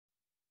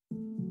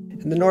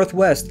In the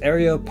northwest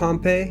area of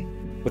Pompeii,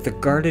 with a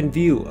garden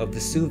view of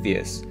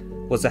Vesuvius,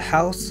 was a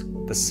house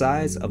the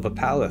size of a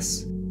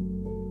palace.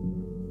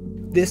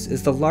 This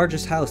is the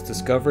largest house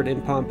discovered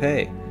in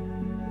Pompeii.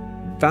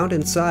 Found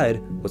inside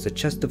was a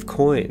chest of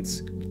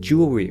coins,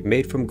 jewelry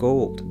made from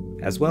gold,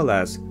 as well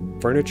as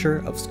furniture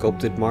of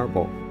sculpted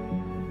marble.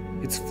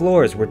 Its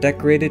floors were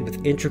decorated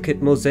with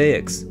intricate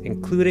mosaics,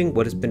 including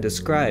what has been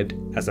described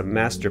as a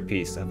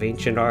masterpiece of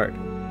ancient art.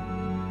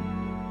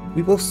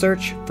 We will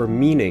search for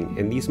meaning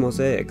in these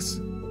mosaics,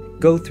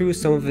 go through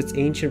some of its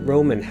ancient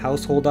Roman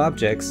household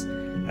objects,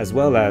 as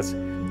well as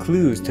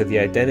clues to the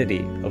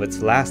identity of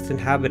its last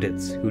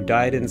inhabitants who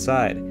died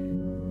inside.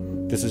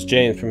 This is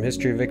James from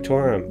History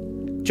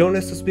Victorum. Join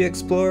us as we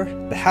explore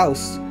the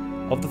House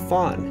of the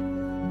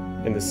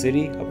Faun in the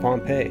city of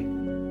Pompeii.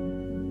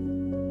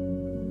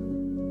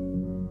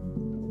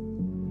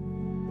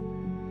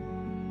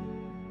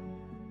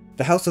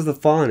 The House of the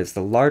Faun is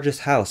the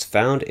largest house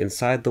found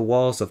inside the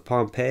walls of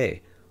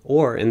Pompeii,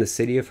 or in the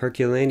city of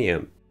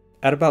Herculaneum.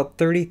 At about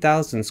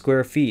 30,000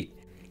 square feet,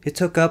 it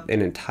took up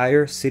an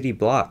entire city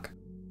block.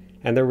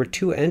 And there were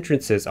 2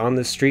 entrances on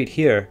the street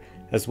here,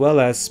 as well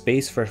as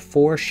space for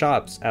 4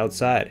 shops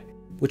outside,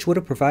 which would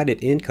have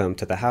provided income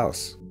to the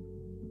house.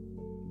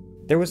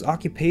 There was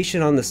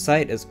occupation on the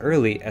site as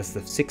early as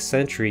the 6th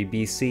century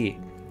BC,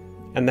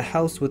 and the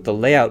house with the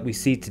layout we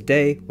see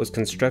today was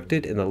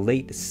constructed in the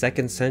late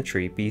 2nd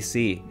century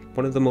BC,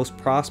 one of the most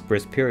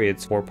prosperous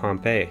periods for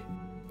Pompeii.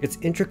 Its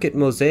intricate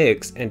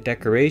mosaics and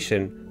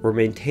decoration were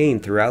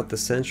maintained throughout the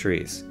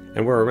centuries,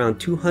 and were around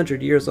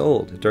 200 years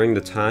old during the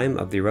time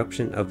of the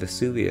eruption of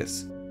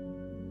Vesuvius.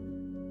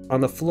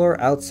 On the floor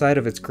outside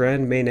of its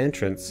grand main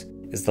entrance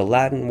is the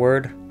Latin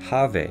word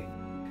have,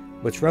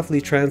 which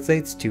roughly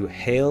translates to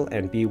hail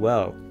and be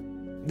well.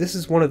 This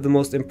is one of the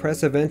most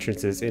impressive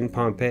entrances in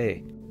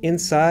Pompeii.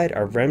 Inside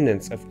are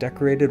remnants of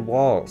decorated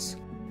walls,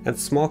 and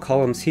small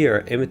columns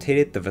here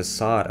imitated the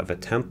facade of a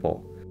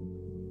temple.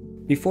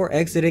 Before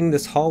exiting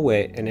this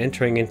hallway and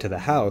entering into the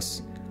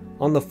house,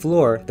 on the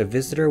floor the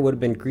visitor would have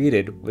been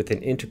greeted with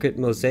an intricate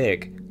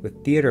mosaic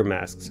with theater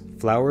masks,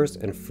 flowers,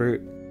 and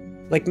fruit.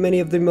 Like many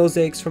of the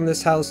mosaics from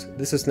this house,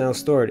 this is now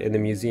stored in the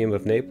Museum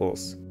of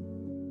Naples.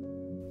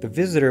 The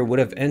visitor would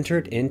have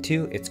entered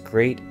into its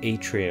great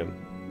atrium,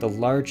 the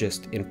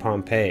largest in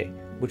Pompeii,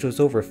 which was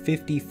over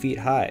 50 feet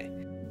high.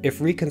 If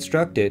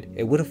reconstructed,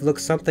 it would have looked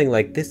something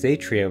like this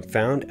atrium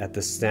found at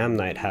the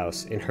Samnite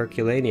house in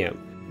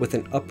Herculaneum, with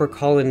an upper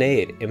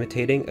colonnade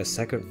imitating a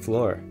 2nd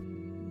floor.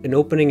 An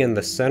opening in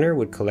the center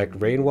would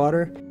collect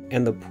rainwater,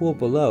 and the pool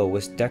below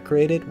was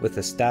decorated with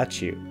a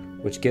statue,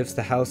 which gives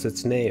the house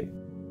its name.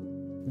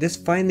 This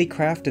finely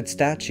crafted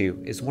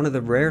statue is one of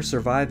the rare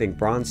surviving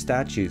bronze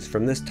statues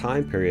from this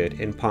time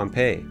period in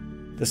Pompeii.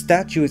 The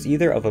statue is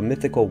either of a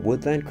mythical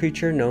woodland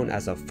creature known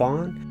as a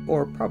faun,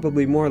 or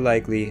probably more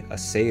likely a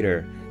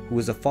satyr, who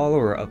was a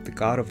follower of the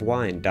god of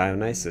wine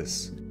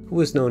Dionysus, who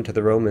was known to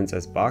the Romans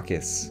as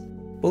Bacchus.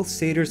 Both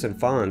satyrs and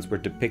fauns were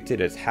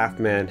depicted as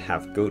half-man,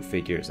 half-goat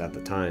figures at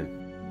the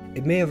time.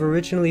 It may have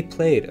originally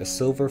played a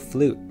silver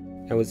flute,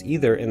 and was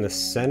either in the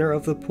center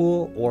of the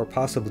pool or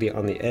possibly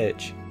on the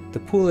edge. The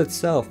pool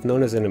itself,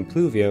 known as an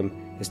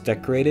impluvium, is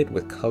decorated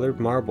with colored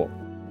marble.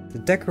 The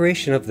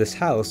decoration of this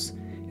house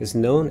is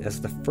known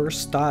as the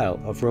first style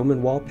of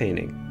Roman wall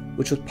painting,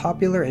 which was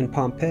popular in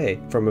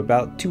Pompeii from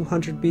about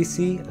 200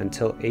 BC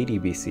until 80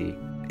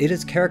 BC. It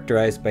is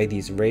characterized by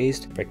these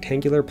raised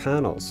rectangular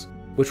panels,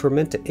 which were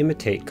meant to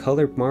imitate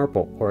colored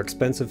marble or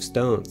expensive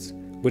stones,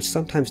 which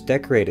sometimes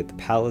decorated the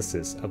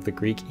palaces of the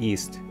Greek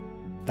East.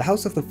 The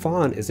House of the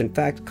Faun is in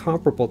fact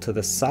comparable to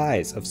the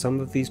size of some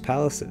of these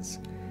palaces,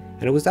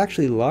 and it was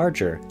actually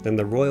larger than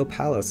the royal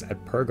palace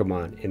at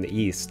Pergamon in the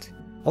east,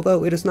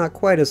 although it is not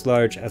quite as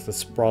large as the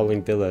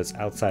sprawling villas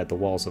outside the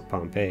walls of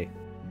Pompeii.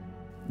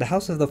 The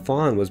House of the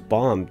Faun was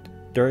bombed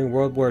during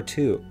World War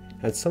II,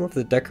 and some of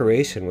the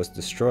decoration was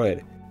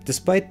destroyed.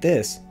 Despite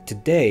this,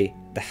 today,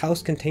 the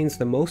house contains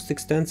the most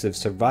extensive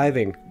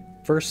surviving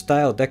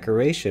first-style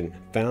decoration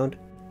found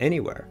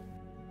anywhere.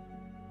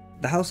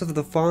 The House of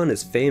the Faun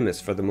is famous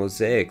for the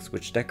mosaics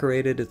which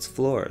decorated its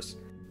floors,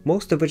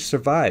 most of which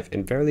survive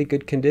in fairly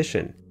good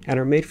condition and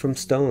are made from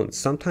stones,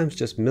 sometimes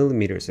just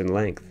millimeters in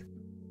length.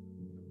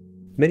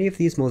 Many of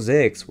these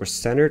mosaics were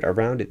centered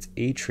around its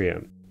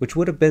atrium, which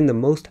would have been the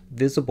most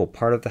visible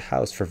part of the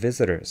house for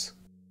visitors.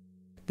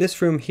 This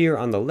room here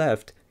on the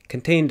left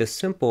contained a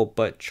simple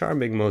but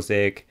charming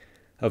mosaic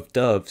of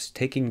doves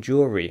taking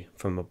jewelry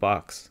from a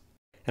box.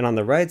 And on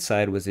the right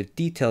side was a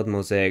detailed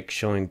mosaic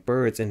showing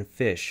birds and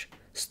fish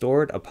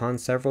stored upon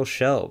several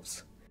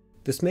shelves.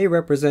 This may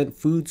represent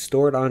food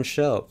stored on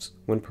shelves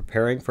when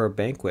preparing for a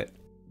banquet.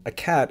 A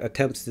cat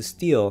attempts to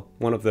steal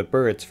one of the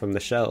birds from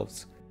the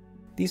shelves.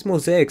 These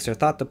mosaics are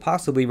thought to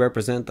possibly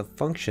represent the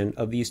function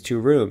of these 2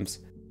 rooms,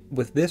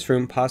 with this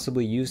room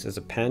possibly used as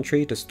a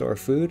pantry to store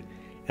food,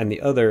 and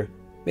the other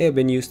may have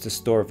been used to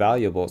store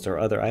valuables or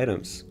other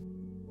items.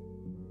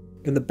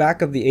 In the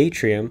back of the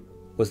atrium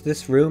was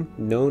this room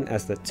known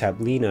as the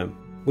tablinum,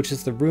 which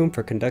is the room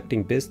for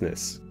conducting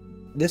business.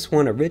 This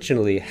one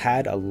originally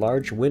had a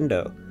large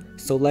window,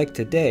 so like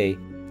today,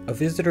 a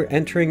visitor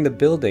entering the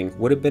building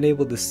would have been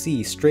able to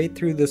see straight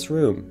through this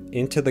room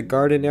into the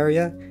garden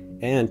area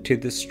and to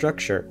this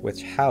structure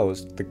which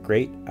housed the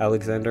great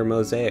Alexander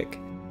mosaic.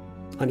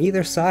 On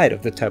either side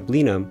of the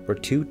tablinum were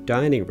two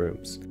dining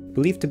rooms,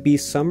 believed to be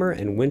summer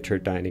and winter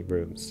dining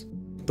rooms.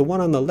 The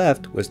one on the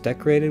left was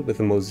decorated with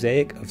a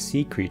mosaic of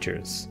sea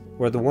creatures,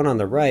 where the one on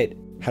the right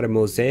had a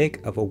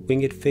mosaic of a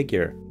winged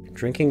figure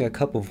drinking a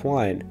cup of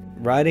wine,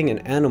 riding an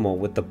animal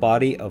with the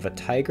body of a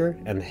tiger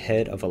and the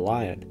head of a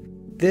lion.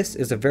 This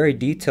is a very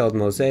detailed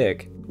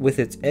mosaic, with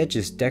its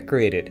edges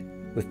decorated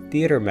with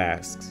theater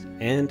masks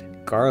and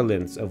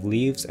garlands of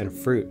leaves and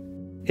fruit.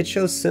 It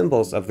shows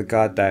symbols of the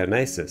god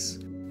Dionysus,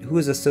 who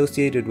is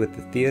associated with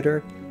the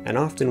theater and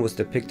often was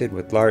depicted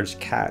with large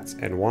cats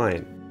and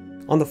wine.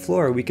 On the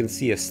floor we can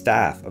see a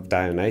staff of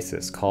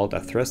Dionysus called a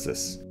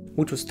thyrsus,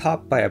 which was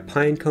topped by a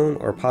pine cone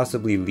or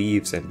possibly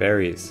leaves and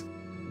berries.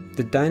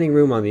 The dining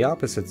room on the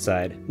opposite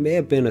side may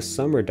have been a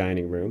summer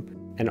dining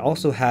room and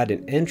also had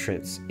an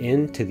entrance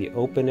into the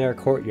open-air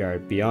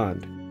courtyard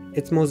beyond.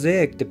 Its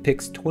mosaic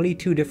depicts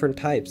 22 different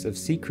types of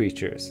sea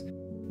creatures.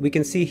 We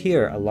can see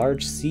here a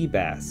large sea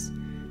bass,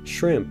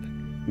 shrimp,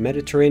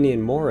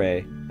 Mediterranean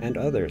moray, and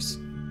others.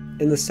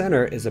 In the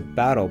center is a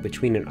battle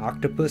between an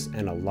octopus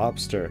and a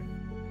lobster.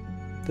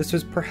 This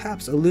was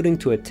perhaps alluding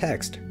to a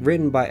text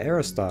written by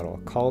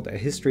Aristotle called A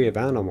History of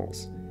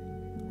Animals,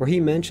 where he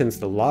mentions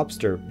the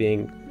lobster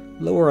being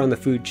lower on the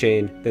food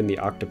chain than the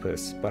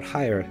octopus, but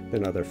higher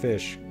than other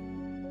fish.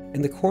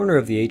 In the corner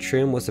of the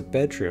atrium was a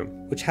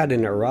bedroom, which had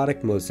an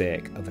erotic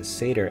mosaic of a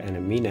satyr and a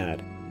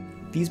maenad.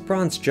 These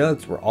bronze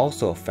jugs were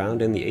also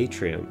found in the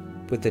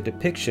atrium, with a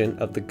depiction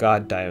of the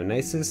god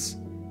Dionysus,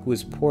 who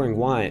was pouring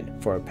wine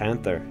for a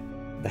panther.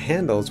 The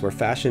handles were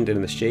fashioned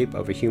in the shape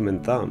of a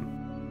human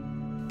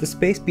thumb. The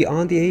space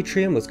beyond the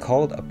atrium was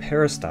called a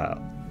peristyle,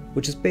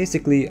 which is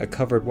basically a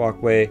covered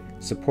walkway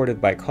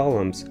supported by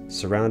columns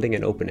surrounding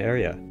an open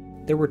area.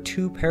 There were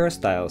two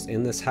peristyles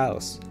in this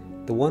house,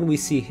 the one we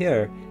see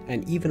here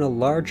and even a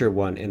larger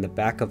one in the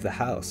back of the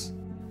house.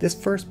 This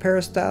first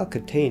peristyle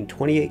contained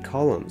 28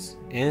 columns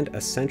and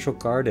a central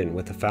garden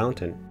with a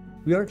fountain.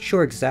 We aren't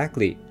sure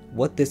exactly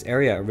what this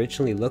area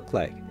originally looked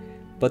like,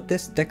 but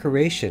this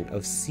decoration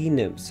of sea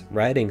nymphs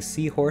riding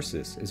sea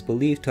horses is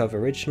believed to have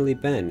originally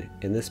been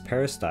in this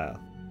peristyle.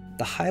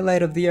 The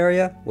highlight of the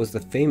area was the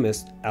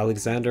famous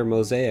Alexander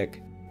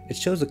mosaic. It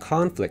shows a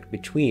conflict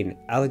between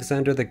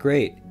Alexander the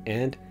Great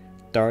and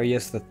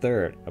Darius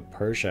III of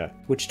Persia,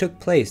 which took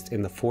place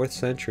in the 4th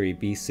century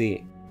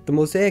BC. The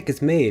mosaic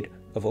is made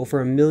of over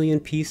 1 million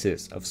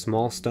pieces of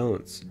small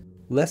stones,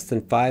 less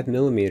than 5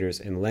 millimeters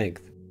in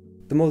length.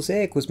 The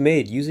mosaic was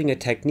made using a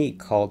technique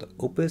called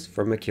opus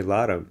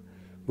vermiculatum,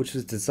 which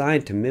was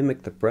designed to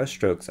mimic the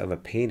brushstrokes of a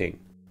painting.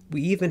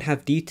 We even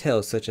have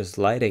details such as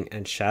lighting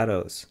and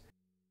shadows.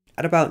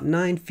 At about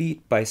 9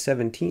 feet by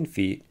 17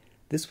 feet,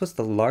 this was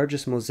the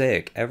largest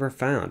mosaic ever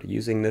found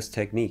using this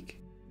technique.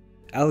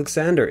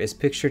 Alexander is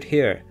pictured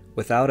here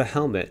without a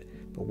helmet,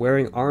 but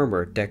wearing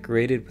armor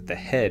decorated with the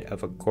head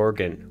of a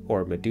gorgon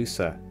or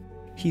Medusa.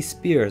 He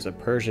spears a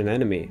Persian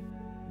enemy.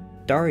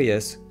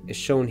 Darius is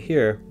shown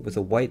here with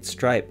a white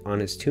stripe on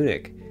his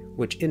tunic,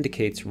 which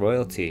indicates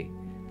royalty,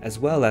 as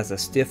well as a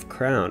stiff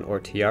crown or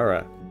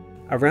tiara.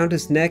 Around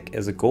his neck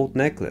is a gold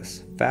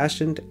necklace,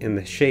 fashioned in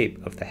the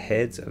shape of the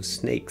heads of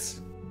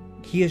snakes.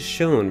 He is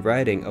shown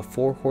riding a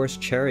 4-horse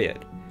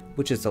chariot,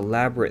 which is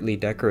elaborately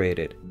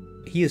decorated.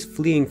 He is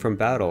fleeing from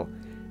battle,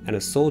 and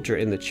a soldier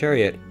in the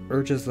chariot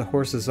urges the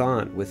horses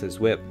on with his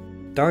whip.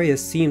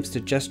 Darius seems to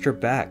gesture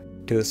back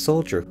to the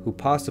soldier who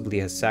possibly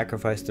has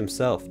sacrificed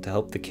himself to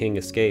help the king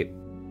escape.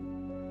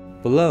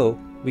 Below,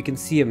 we can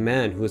see a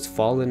man who has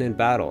fallen in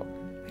battle,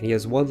 and he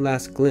has one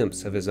last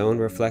glimpse of his own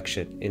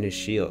reflection in his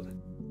shield.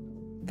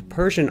 The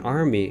Persian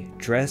army,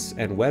 dress,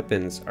 and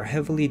weapons are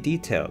heavily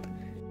detailed,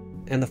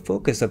 and the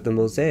focus of the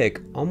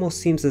mosaic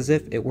almost seems as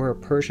if it were a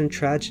Persian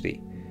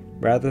tragedy,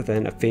 rather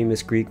than a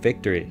famous Greek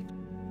victory.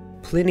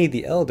 Pliny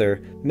the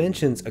Elder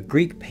mentions a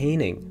Greek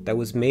painting that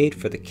was made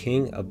for the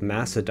king of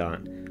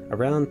Macedon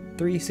around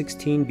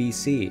 316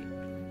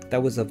 BC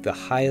that was of the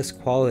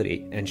highest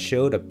quality and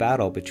showed a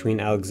battle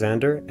between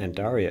Alexander and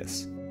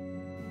Darius.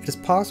 It is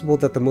possible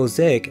that the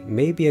mosaic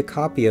may be a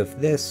copy of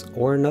this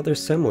or another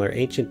similar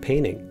ancient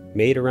painting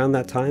made around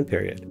that time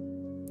period.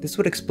 This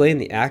would explain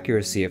the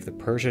accuracy of the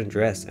Persian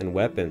dress and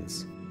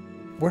weapons.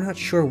 We're not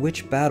sure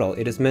which battle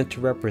it is meant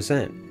to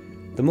represent.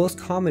 The most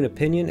common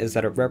opinion is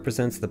that it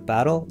represents the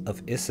Battle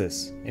of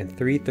Issus in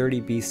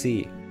 330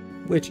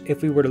 BC, which,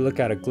 if we were to look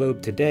at a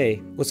globe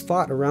today, was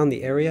fought around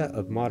the area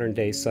of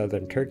modern-day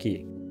southern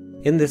Turkey.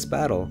 In this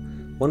battle,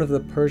 one of the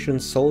Persian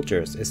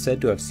soldiers is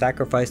said to have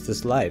sacrificed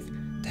his life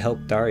to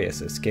help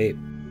Darius escape.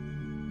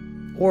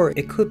 Or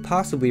it could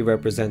possibly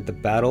represent the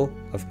Battle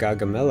of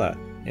Gaugamela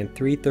in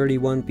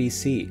 331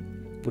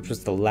 BC, which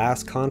was the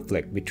last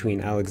conflict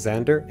between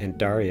Alexander and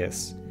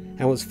Darius,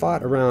 and was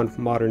fought around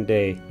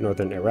modern-day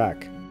northern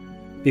Iraq.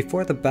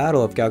 Before the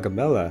Battle of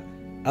Gaugamela,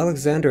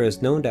 Alexander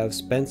is known to have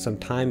spent some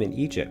time in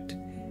Egypt,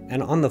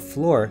 And on the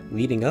floor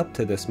leading up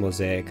to this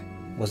mosaic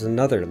was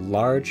another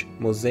large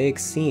mosaic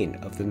scene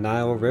of the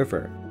Nile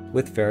River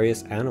with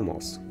various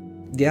animals.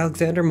 The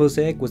Alexander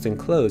mosaic was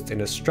enclosed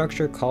in a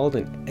structure called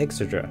an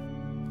exedra,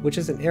 which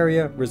is an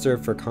area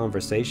reserved for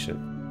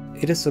conversation.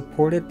 It is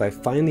supported by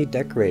finely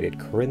decorated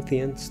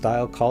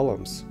Corinthian-style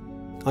columns.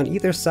 On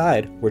either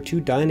side were 2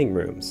 dining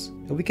rooms,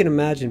 and we can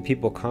imagine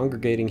people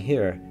congregating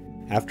here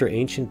after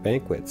ancient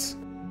banquets.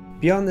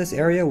 Beyond this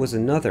area was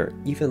another,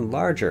 even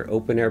larger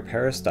open-air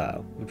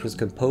peristyle, which was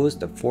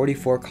composed of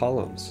 44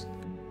 columns.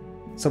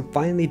 Some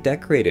finely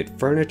decorated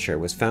furniture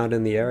was found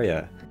in the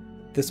area.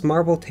 This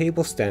marble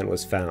table stand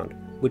was found,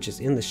 which is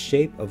in the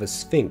shape of a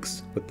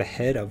sphinx with the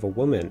head of a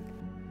woman.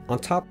 On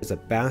top is a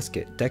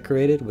basket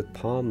decorated with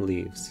palm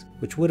leaves,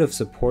 which would have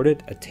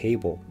supported a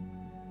table.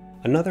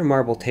 Another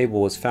marble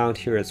table was found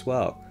here as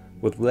well,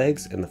 with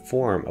legs in the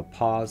form of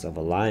paws of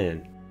a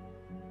lion.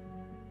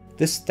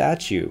 This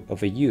statue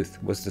of a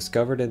youth was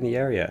discovered in the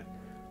area,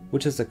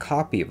 which is a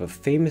copy of a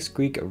famous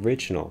Greek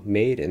original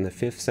made in the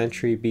 5th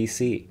century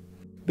BC.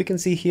 We can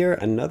see here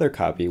another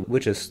copy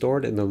which is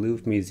stored in the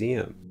Louvre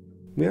Museum.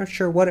 We aren't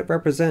sure what it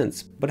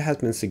represents, but it has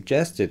been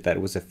suggested that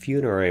it was a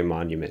funerary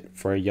monument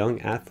for a young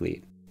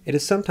athlete. It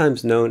is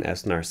sometimes known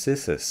as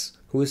Narcissus,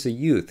 who is a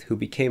youth who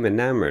became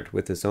enamored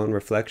with his own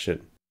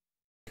reflection.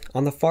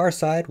 On the far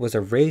side was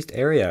a raised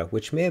area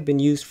which may have been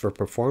used for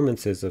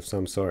performances of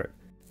some sort.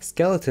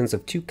 Skeletons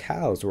of 2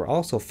 cows were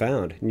also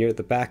found near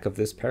the back of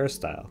this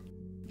peristyle.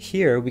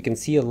 Here we can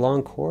see a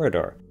long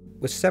corridor,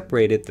 which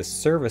separated the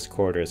service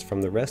quarters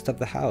from the rest of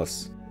the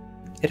house.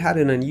 It had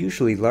an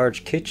unusually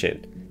large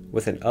kitchen,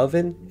 with an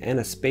oven and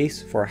a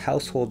space for a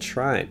household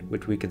shrine,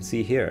 which we can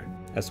see here,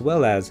 as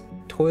well as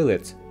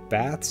toilets,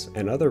 baths,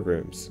 and other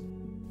rooms.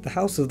 The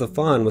house of the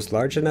Faun was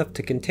large enough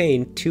to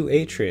contain 2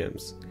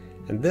 atriums,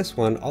 and this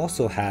one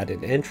also had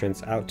an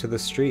entrance out to the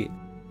street.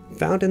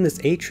 Found in this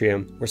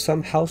atrium were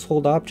some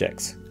household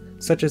objects,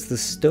 such as the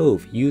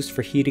stove used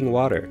for heating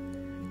water,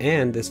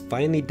 and this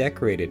finely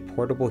decorated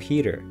portable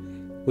heater,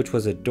 which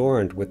was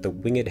adorned with the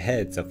winged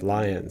heads of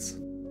lions.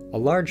 A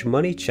large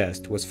money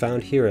chest was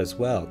found here as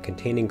well,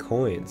 containing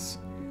coins.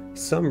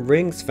 Some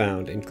rings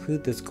found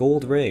include this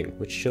gold ring,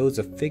 which shows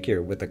a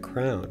figure with a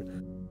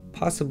crown,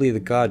 possibly the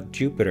god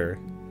Jupiter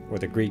or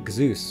the Greek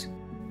Zeus,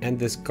 and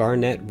this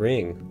garnet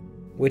ring,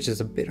 which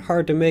is a bit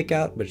hard to make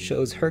out but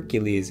shows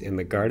Hercules in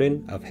the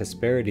garden of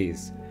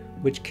Hesperides,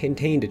 which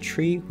contained a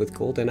tree with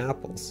golden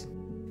apples.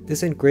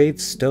 This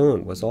engraved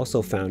stone was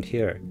also found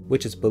here,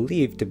 which is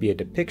believed to be a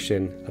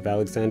depiction of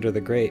Alexander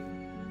the Great.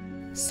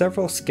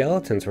 Several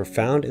skeletons were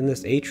found in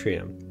this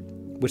atrium,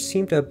 which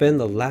seem to have been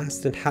the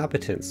last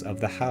inhabitants of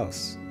the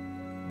house.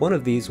 One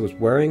of these was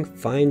wearing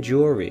fine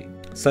jewelry,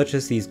 such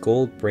as these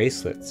gold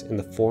bracelets in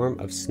the form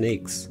of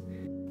snakes,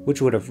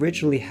 which would have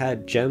originally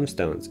had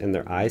gemstones in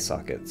their eye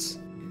sockets,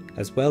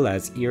 as well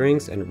as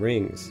earrings and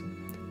rings.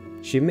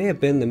 She may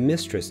have been the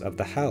mistress of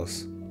the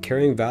house,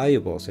 carrying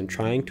valuables and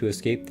trying to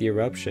escape the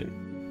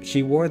eruption.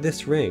 She wore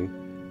this ring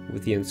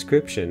with the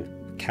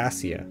inscription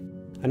Cassia.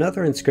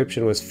 Another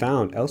inscription was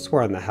found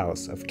elsewhere in the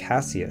house of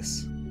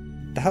Cassius.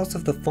 The house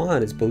of the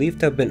Faun is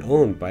believed to have been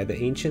owned by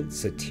the ancient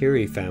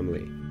Satyri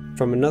family,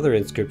 from another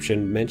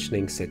inscription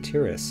mentioning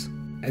Satyrus.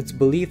 It's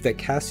believed that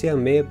Cassia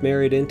may have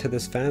married into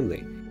this family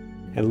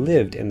and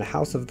lived in the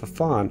house of the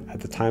Faun at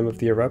the time of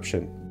the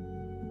eruption.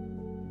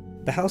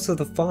 The house of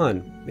the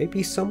Faun may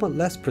be somewhat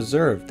less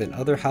preserved than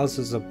other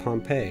houses of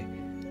Pompeii,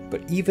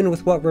 but even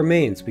with what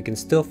remains we can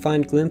still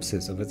find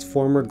glimpses of its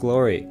former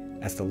glory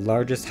as the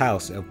largest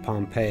house of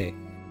Pompeii,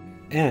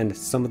 and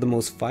some of the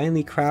most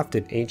finely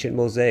crafted ancient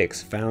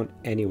mosaics found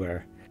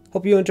anywhere.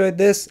 Hope you enjoyed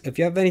this. If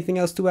you have anything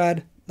else to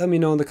add, let me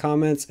know in the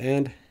comments,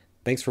 and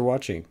thanks for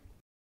watching.